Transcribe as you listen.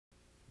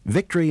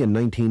Victory in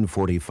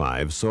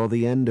 1945 saw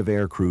the end of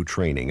aircrew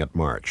training at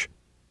March.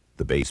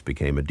 The base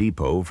became a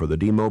depot for the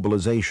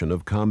demobilization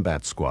of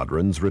combat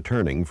squadrons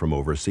returning from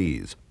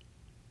overseas.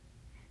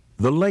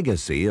 The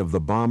legacy of the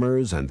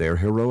bombers and their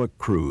heroic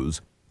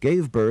crews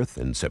gave birth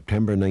in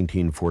September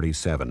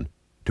 1947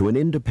 to an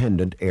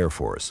independent Air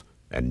Force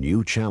and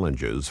new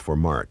challenges for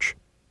March.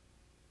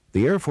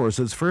 The Air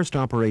Force's first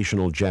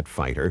operational jet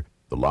fighter,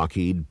 the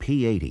Lockheed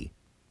P-80,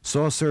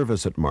 saw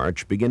service at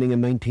March beginning in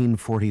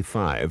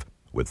 1945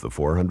 with the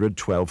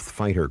 412th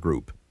Fighter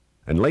Group,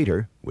 and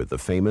later with the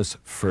famous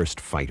 1st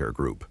Fighter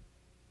Group.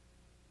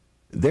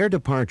 Their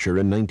departure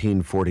in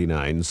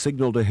 1949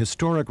 signaled a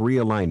historic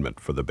realignment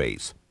for the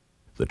base,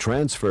 the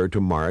transfer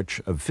to March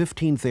of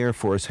 15th Air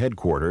Force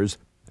Headquarters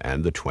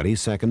and the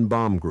 22nd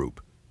Bomb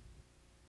Group.